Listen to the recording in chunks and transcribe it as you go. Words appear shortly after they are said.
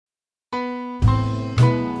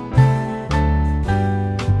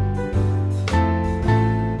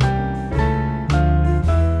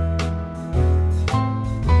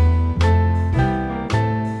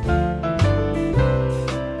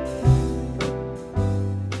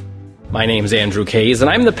My name's Andrew Kays,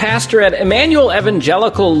 and I'm the pastor at Emmanuel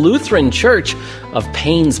Evangelical Lutheran Church of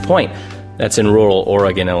Paynes Point. That's in rural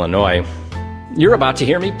Oregon, Illinois. You're about to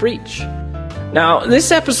hear me preach. Now,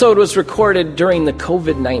 this episode was recorded during the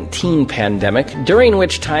COVID-19 pandemic, during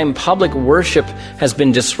which time public worship has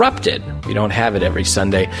been disrupted. We don't have it every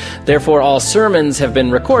Sunday. Therefore, all sermons have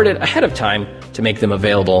been recorded ahead of time to make them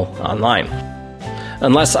available online.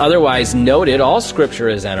 Unless otherwise noted, all scripture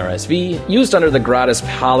is NRSV, used under the gratis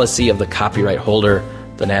policy of the copyright holder,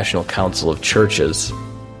 the National Council of Churches.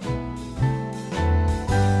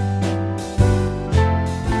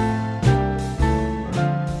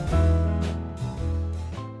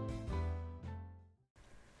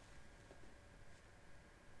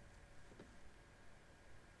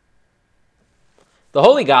 The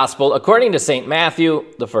Holy Gospel according to St. Matthew,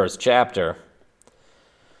 the first chapter.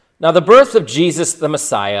 Now the birth of Jesus the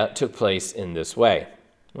Messiah took place in this way.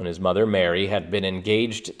 When his mother Mary had been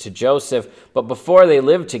engaged to Joseph, but before they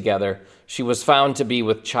lived together, she was found to be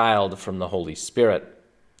with child from the Holy Spirit.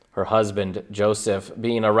 Her husband, Joseph,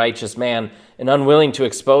 being a righteous man and unwilling to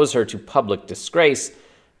expose her to public disgrace,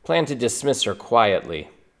 planned to dismiss her quietly.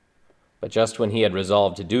 But just when he had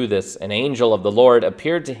resolved to do this, an angel of the Lord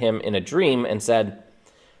appeared to him in a dream and said,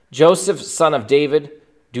 "Joseph, son of David,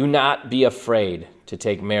 do not be afraid to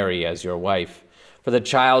take Mary as your wife, for the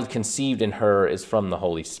child conceived in her is from the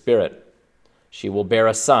Holy Spirit. She will bear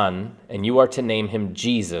a son, and you are to name him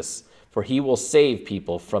Jesus, for he will save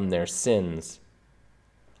people from their sins."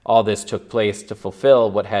 All this took place to fulfill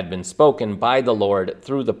what had been spoken by the Lord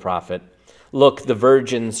through the prophet. "Look, the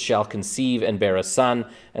virgins shall conceive and bear a son,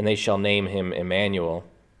 and they shall name him Emmanuel,"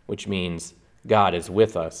 which means God is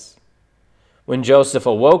with us. When Joseph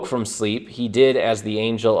awoke from sleep, he did as the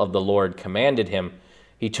angel of the Lord commanded him.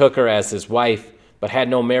 He took her as his wife, but had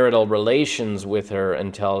no marital relations with her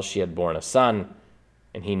until she had borne a son,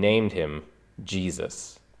 and he named him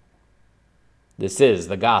Jesus. This is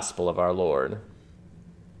the gospel of our Lord.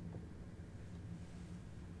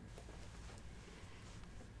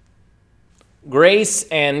 Grace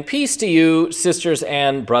and peace to you, sisters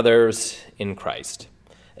and brothers in Christ.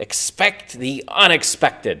 Expect the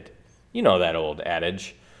unexpected. You know that old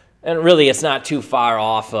adage. And really, it's not too far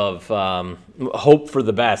off of hope for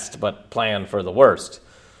the best, but plan for the worst.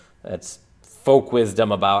 That's folk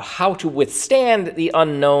wisdom about how to withstand the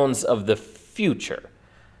unknowns of the future.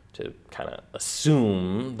 To kind of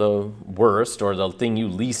assume the worst or the thing you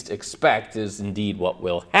least expect is indeed what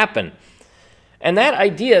will happen. And that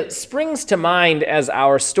idea springs to mind as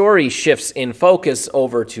our story shifts in focus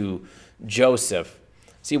over to Joseph.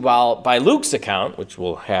 See, while by Luke's account, which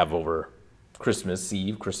we'll have over Christmas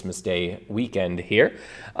Eve, Christmas Day weekend here,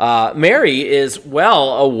 Mary is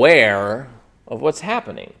well aware of what's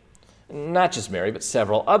happening. Not just Mary, but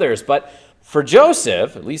several others. But for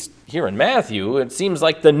Joseph, at least here in Matthew, it seems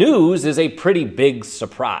like the news is a pretty big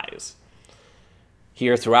surprise.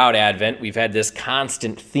 Here throughout Advent, we've had this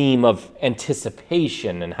constant theme of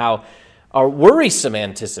anticipation and how our worrisome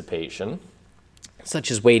anticipation,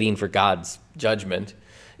 such as waiting for God's judgment,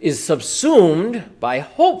 is subsumed by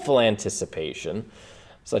hopeful anticipation,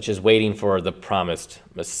 such as waiting for the promised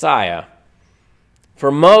Messiah. For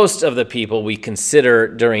most of the people we consider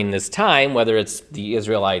during this time, whether it's the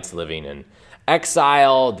Israelites living in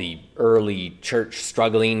exile, the early church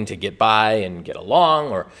struggling to get by and get along,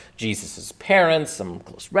 or Jesus' parents, some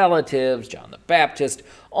close relatives, John the Baptist,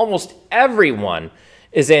 almost everyone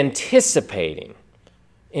is anticipating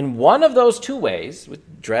in one of those two ways,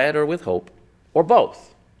 with dread or with hope, or both.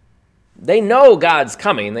 They know God's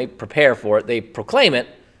coming, they prepare for it, they proclaim it.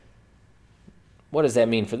 What does that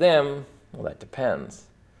mean for them? Well, that depends.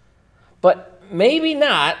 But maybe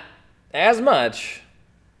not as much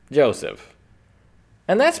Joseph.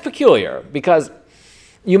 And that's peculiar, because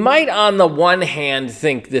you might on the one hand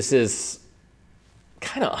think this is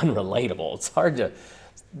kind of unrelatable. It's hard to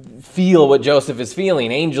feel what Joseph is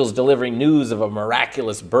feeling. Angels delivering news of a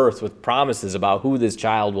miraculous birth with promises about who this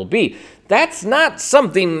child will be. That's not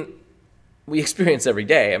something we experience every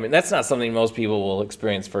day. I mean, that's not something most people will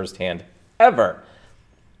experience firsthand ever.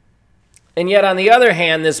 And yet, on the other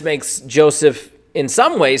hand, this makes Joseph, in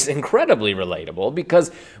some ways, incredibly relatable, because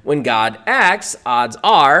when God acts, odds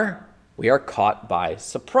are we are caught by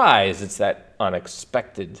surprise. It's that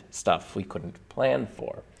unexpected stuff we couldn't plan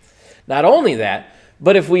for. Not only that,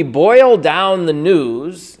 but if we boil down the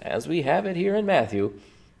news, as we have it here in Matthew,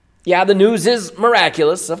 yeah, the news is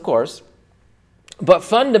miraculous, of course, but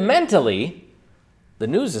fundamentally, the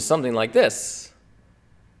news is something like this.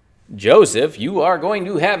 Joseph, you are going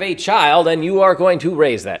to have a child, and you are going to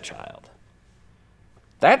raise that child.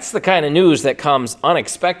 That's the kind of news that comes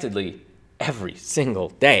unexpectedly every single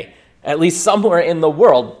day. At least somewhere in the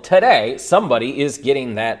world today, somebody is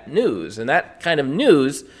getting that news. And that kind of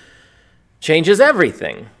news changes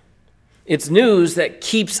everything. It's news that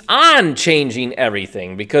keeps on changing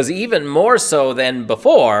everything, because even more so than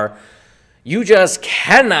before, you just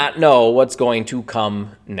cannot know what's going to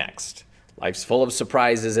come next. Life's full of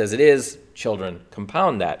surprises as it is. Children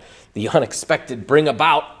compound that. The unexpected bring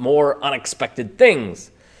about more unexpected things.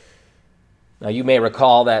 Now, you may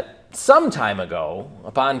recall that some time ago,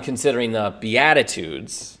 upon considering the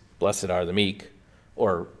Beatitudes, blessed are the meek,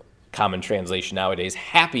 or common translation nowadays,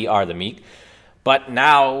 happy are the meek, but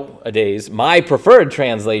nowadays, my preferred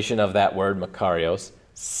translation of that word, makarios,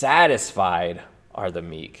 satisfied are the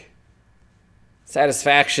meek.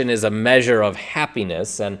 Satisfaction is a measure of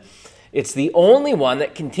happiness, and it's the only one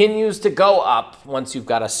that continues to go up once you've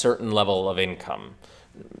got a certain level of income.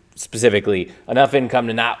 Specifically, enough income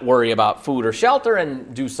to not worry about food or shelter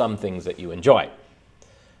and do some things that you enjoy.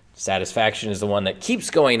 Satisfaction is the one that keeps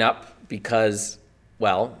going up because,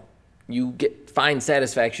 well, you find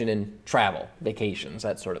satisfaction in travel, vacations,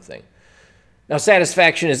 that sort of thing. Now,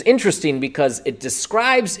 satisfaction is interesting because it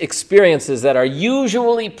describes experiences that are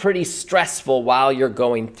usually pretty stressful while you're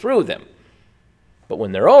going through them. But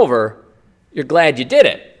when they're over, you're glad you did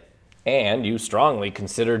it, and you strongly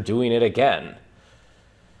consider doing it again.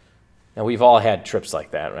 Now, we've all had trips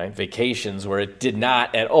like that, right? Vacations where it did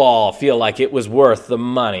not at all feel like it was worth the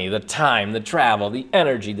money, the time, the travel, the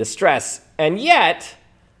energy, the stress, and yet,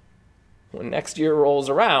 when next year rolls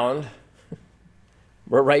around,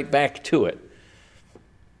 we're right back to it.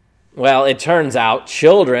 Well, it turns out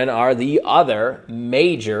children are the other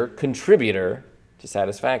major contributor to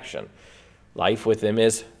satisfaction. Life with them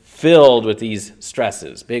is filled with these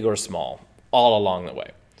stresses, big or small, all along the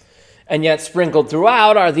way. And yet sprinkled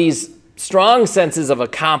throughout are these strong senses of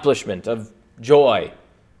accomplishment, of joy,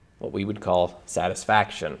 what we would call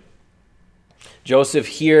satisfaction. Joseph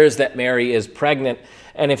hears that Mary is pregnant,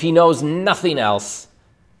 and if he knows nothing else,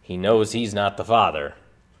 he knows he's not the father,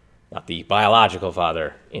 not the biological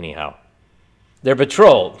father, anyhow. They're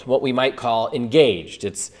betrothed, what we might call engaged.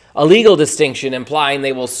 It's a legal distinction implying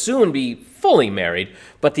they will soon be fully married,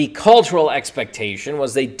 but the cultural expectation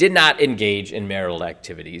was they did not engage in marital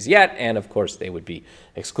activities yet, and of course they would be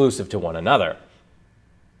exclusive to one another.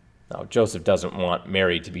 Now, Joseph doesn't want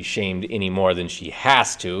Mary to be shamed any more than she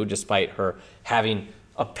has to, despite her having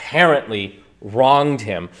apparently wronged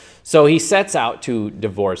him. So he sets out to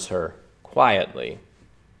divorce her quietly.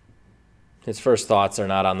 His first thoughts are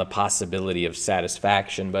not on the possibility of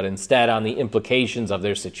satisfaction, but instead on the implications of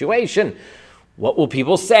their situation. What will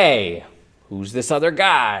people say? Who's this other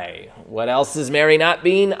guy? What else is Mary not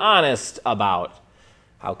being honest about?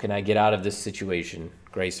 How can I get out of this situation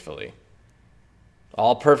gracefully?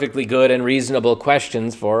 All perfectly good and reasonable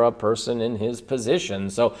questions for a person in his position.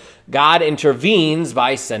 So God intervenes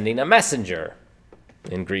by sending a messenger.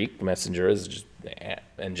 In Greek, messenger is just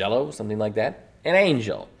angelo, something like that, an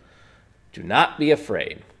angel. Do not be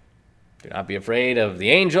afraid. Do not be afraid of the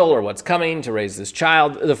angel or what's coming to raise this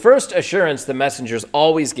child. The first assurance the messengers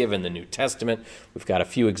always give in the New Testament. We've got a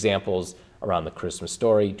few examples around the Christmas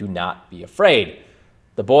story. Do not be afraid.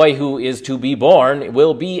 The boy who is to be born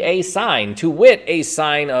will be a sign, to wit, a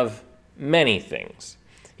sign of many things.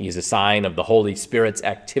 He is a sign of the Holy Spirit's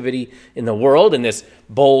activity in the world in this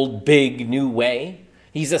bold, big, new way.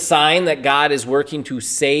 He's a sign that God is working to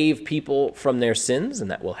save people from their sins,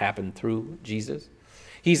 and that will happen through Jesus.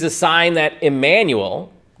 He's a sign that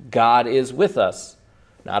Emmanuel, God is with us,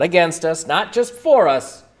 not against us, not just for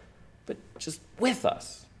us, but just with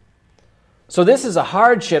us. So this is a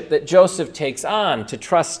hardship that Joseph takes on, to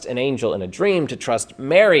trust an angel in a dream, to trust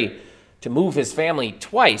Mary, to move his family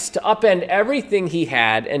twice, to upend everything he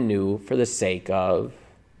had and knew for the sake of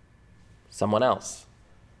someone else.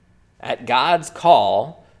 At God's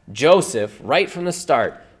call, Joseph, right from the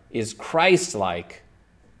start, is Christ-like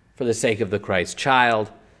for the sake of the Christ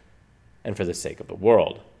child and for the sake of the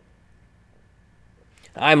world.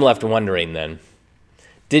 I'm left wondering then,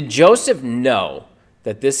 did Joseph know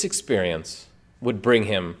that this experience would bring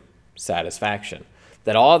him satisfaction?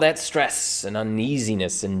 That all that stress and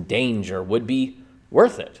uneasiness and danger would be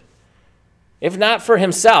worth it? If not for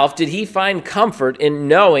himself, did he find comfort in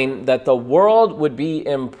knowing that the world would be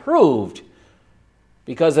improved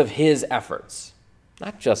because of his efforts?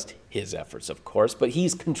 Not just his efforts, of course, but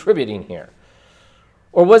he's contributing here.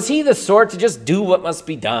 Or was he the sort to just do what must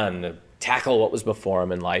be done, to tackle what was before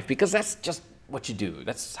him in life, because that's just what you do.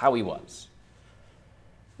 That's how he was.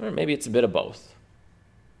 Or maybe it's a bit of both.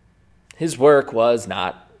 His work was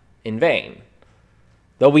not in vain.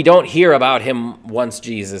 Though we don't hear about him once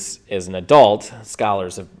Jesus is an adult,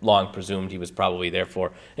 scholars have long presumed he was probably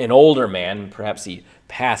therefore an older man. Perhaps he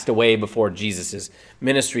passed away before Jesus'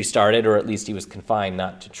 ministry started, or at least he was confined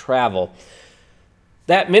not to travel.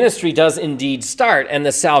 That ministry does indeed start, and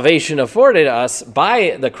the salvation afforded us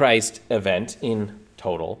by the Christ event in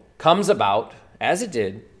total comes about, as it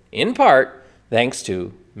did, in part, thanks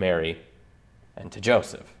to Mary and to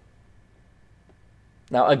Joseph.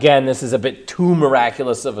 Now, again, this is a bit too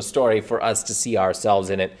miraculous of a story for us to see ourselves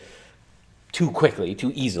in it too quickly,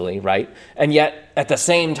 too easily, right? And yet, at the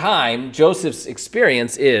same time, Joseph's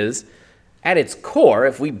experience is, at its core,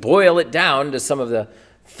 if we boil it down to some of the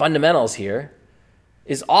fundamentals here,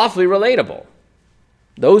 is awfully relatable.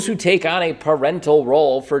 Those who take on a parental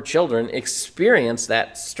role for children experience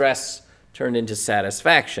that stress turned into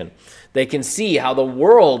satisfaction. They can see how the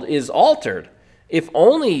world is altered, if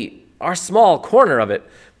only our small corner of it,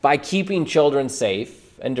 by keeping children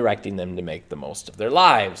safe and directing them to make the most of their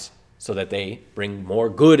lives so that they bring more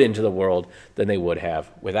good into the world than they would have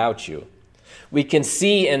without you. We can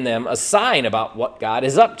see in them a sign about what God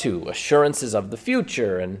is up to, assurances of the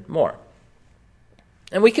future, and more.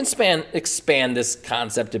 And we can expand this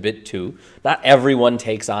concept a bit too. Not everyone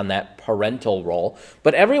takes on that parental role,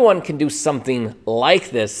 but everyone can do something like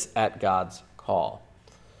this at God's call.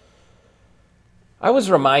 I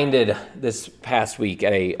was reminded this past week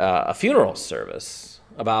at a funeral service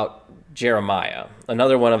about Jeremiah,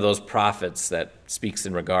 another one of those prophets that speaks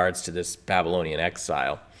in regards to this Babylonian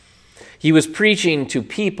exile. He was preaching to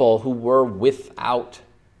people who were without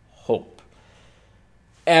hope.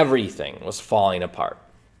 Everything was falling apart.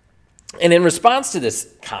 And in response to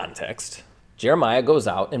this context, Jeremiah goes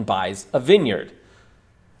out and buys a vineyard.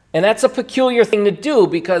 And that's a peculiar thing to do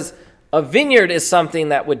because a vineyard is something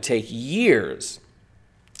that would take years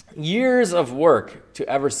of work to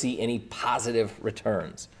ever see any positive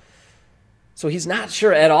returns. So he's not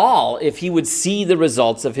sure at all if he would see the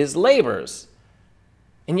results of his labors.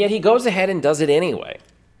 And yet he goes ahead and does it anyway.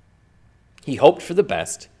 He hoped for the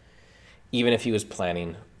best, even if he was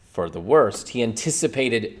planning for the worst. He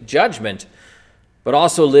anticipated judgment, but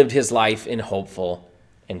also lived his life in hopeful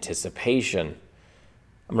anticipation.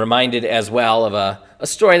 I'm reminded as well of a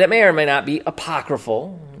story that may or may not be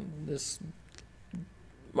apocryphal.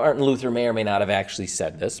 Martin Luther may or may not have actually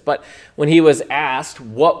said this, but when he was asked,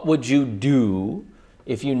 what would you do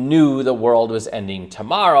if you knew the world was ending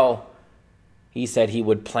tomorrow? He said he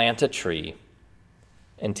would plant a tree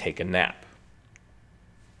and take a nap.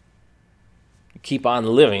 You keep on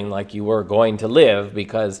living like you were going to live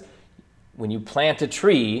because when you plant a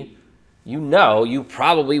tree, you know you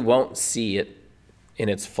probably won't see it in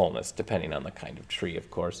its fullness, depending on the kind of tree, of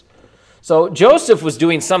course. So Joseph was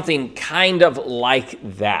doing something kind of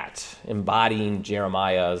like that, embodying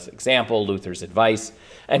Jeremiah's example, Luther's advice.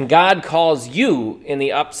 And God calls you in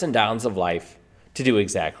the ups and downs of life to do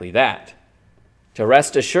exactly that, to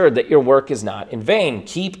rest assured that your work is not in vain.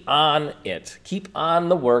 Keep on it. Keep on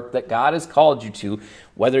the work that God has called you to,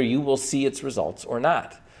 whether you will see its results or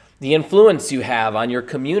not. The influence you have on your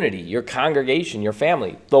community, your congregation, your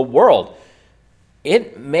family, the world,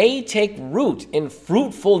 it may take root in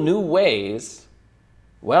fruitful new ways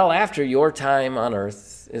well after your time on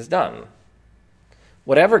earth is done.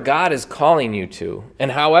 Whatever God is calling you to,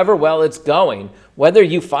 and however well it's going, whether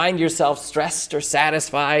you find yourself stressed or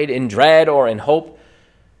satisfied, in dread or in hope,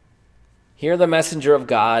 hear the messenger of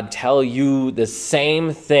God tell you the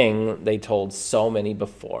same thing they told so many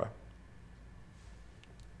before.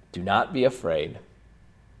 Do not be afraid.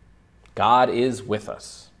 God is with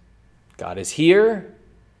us. God is here,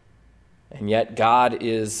 and yet God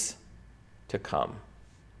is to come.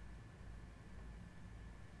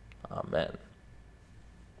 Amen.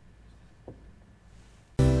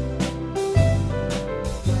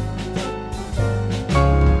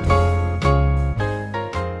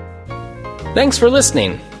 Thanks for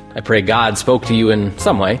listening. I pray God spoke to you in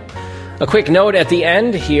some way. A quick note at the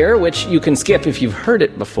end here, which you can skip if you've heard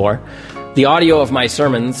it before. The audio of my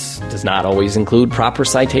sermons does not always include proper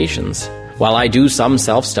citations. While I do some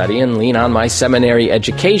self-study and lean on my seminary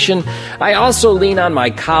education, I also lean on my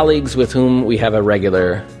colleagues with whom we have a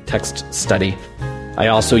regular text study. I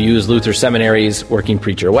also use Luther Seminary's Working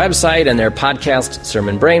Preacher website and their podcast,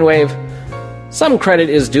 Sermon Brainwave. Some credit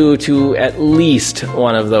is due to at least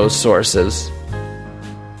one of those sources.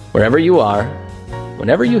 Wherever you are,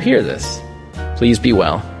 whenever you hear this, please be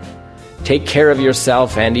well. Take care of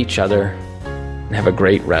yourself and each other, and have a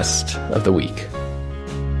great rest of the week.